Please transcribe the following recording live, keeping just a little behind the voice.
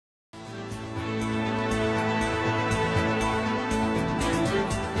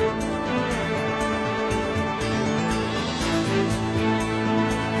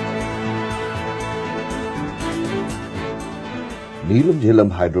Neelum Jhelum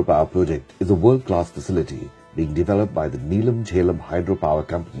Hydropower project is a world-class facility being developed by the Neelum Jhelum Hydropower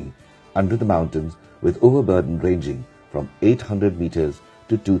company under the mountains with overburden ranging from 800 meters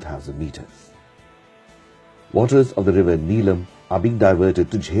to 2000 meters. Waters of the river Neelum are being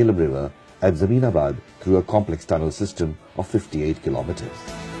diverted to Jhelum River at Zaminabad through a complex tunnel system of 58 kilometers.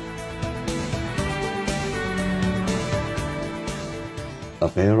 A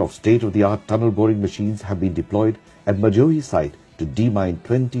pair of state-of-the-art tunnel boring machines have been deployed at Majori site to demine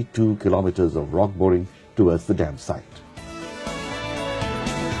 22 kilometers of rock boring towards the dam site.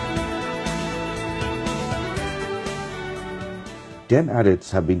 Ten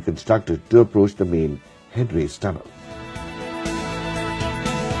adits have been constructed to approach the main head race tunnel.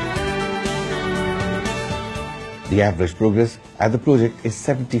 The average progress at the project is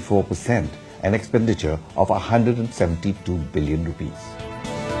 74%, an expenditure of 172 billion rupees.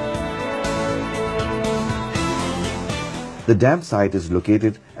 The dam site is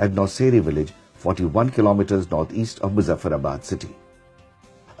located at Nauseri village, 41 kilometers northeast of Muzaffarabad city.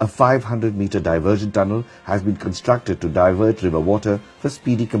 A 500-meter diversion tunnel has been constructed to divert river water for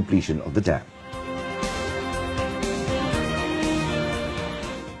speedy completion of the dam.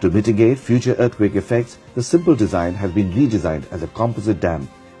 To mitigate future earthquake effects, the simple design has been redesigned as a composite dam,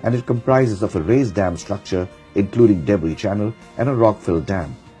 and it comprises of a raised dam structure including debris channel and a rock-filled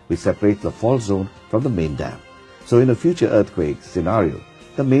dam which separates the fault zone from the main dam. So in a future earthquake scenario,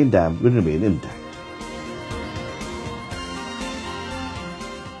 the main dam will remain intact.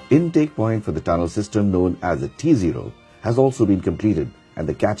 Intake point for the tunnel system known as the T0 has also been completed, and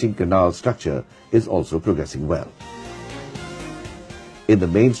the catching canal structure is also progressing well. In the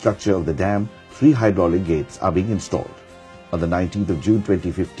main structure of the dam, 3 hydraulic gates are being installed. On the 19th of June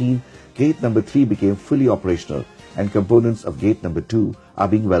 2015, gate number 3 became fully operational and components of gate number 2 are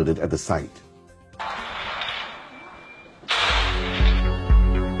being welded at the site.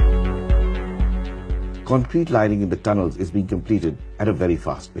 Concrete lining in the tunnels is being completed at a very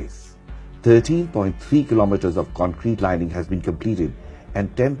fast pace. 13.3 kilometers of concrete lining has been completed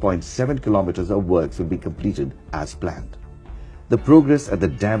and 10.7 kilometers of works will be completed as planned. The progress at the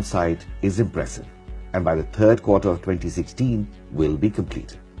dam site is impressive, and by the third quarter of 2016 will be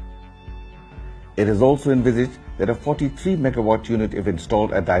completed. It is also envisaged that a 43 megawatt unit, if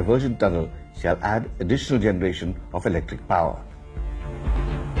installed at diversion tunnel, shall add additional generation of electric power.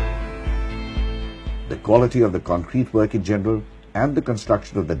 The quality of the concrete work in general and the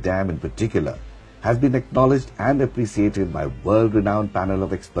construction of the dam in particular has been acknowledged and appreciated by a world-renowned panel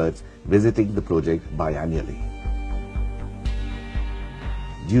of experts visiting the project biannually.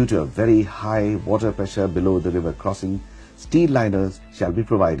 Due to a very high water pressure below the river crossing, steel liners shall be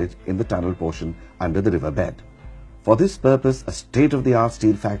provided in the tunnel portion under the river bed. For this purpose, a state-of-the-art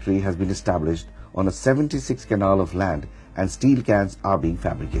steel factory has been established on a 76 canal of land, and steel cans are being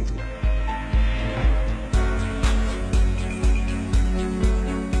fabricated.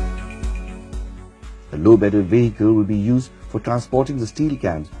 The low-bedded vehicle will be used for transporting the steel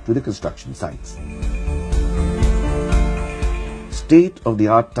cans to the construction sites.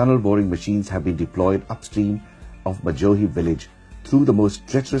 State-of-the-art tunnel boring machines have been deployed upstream of Majori village through the most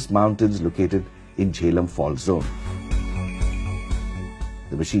treacherous mountains located in Jhelum fault zone.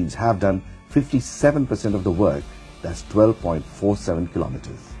 The machines have done 57% of the work, that's 12.47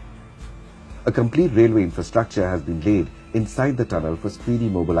 kilometers. A complete railway infrastructure has been laid inside the tunnel for speedy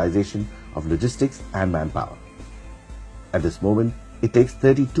mobilization of logistics and manpower. At this moment, it takes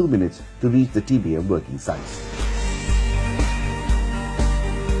 32 minutes to reach the TBM working sites.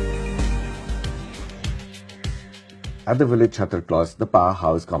 At the village Chhatarkloss, the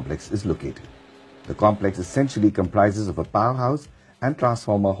powerhouse complex is located. The complex essentially comprises of a powerhouse and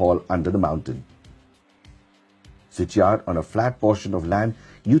transformer hall under the mountain. Switchyard on a flat portion of land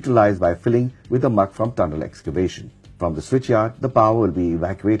utilized by filling with the muck from tunnel excavation. From the switchyard, the power will be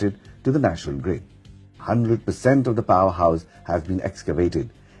evacuated to the national grid. 100% of the powerhouse has been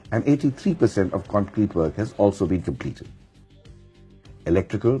excavated and 83% of concrete work has also been completed.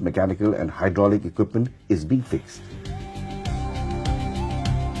 Electrical, mechanical and hydraulic equipment is being fixed.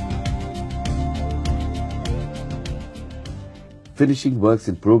 Finishing works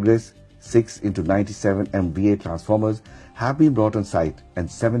in progress, 6 into 97 MVA transformers have been brought on site and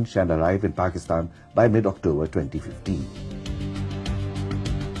 7 shall arrive in Pakistan by mid-October 2015.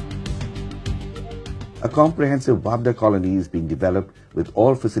 A comprehensive Wabda colony is being developed with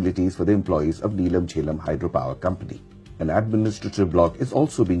all facilities for the employees of Neelum Jhelum Hydropower Company. An administrative block is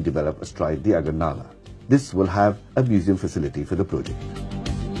also being developed astride the Agarnala. This will have a museum facility for the project.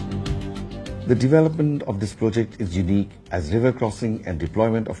 The development of this project is unique as river crossing and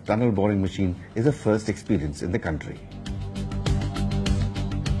deployment of tunnel boring machine is a first experience in the country.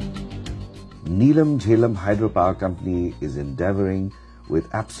 Neelum Jhelum Hydropower Company is endeavoring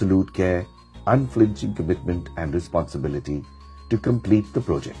with absolute care, unflinching commitment and responsibility to complete the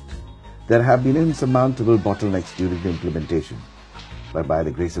project. There have been insurmountable bottlenecks during the implementation, but by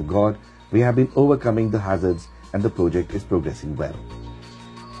the grace of God, we have been overcoming the hazards and the project is progressing well.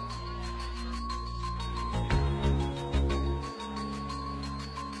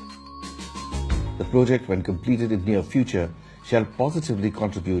 The project, when completed in near future, shall positively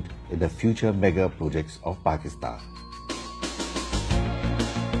contribute in the future mega projects of Pakistan.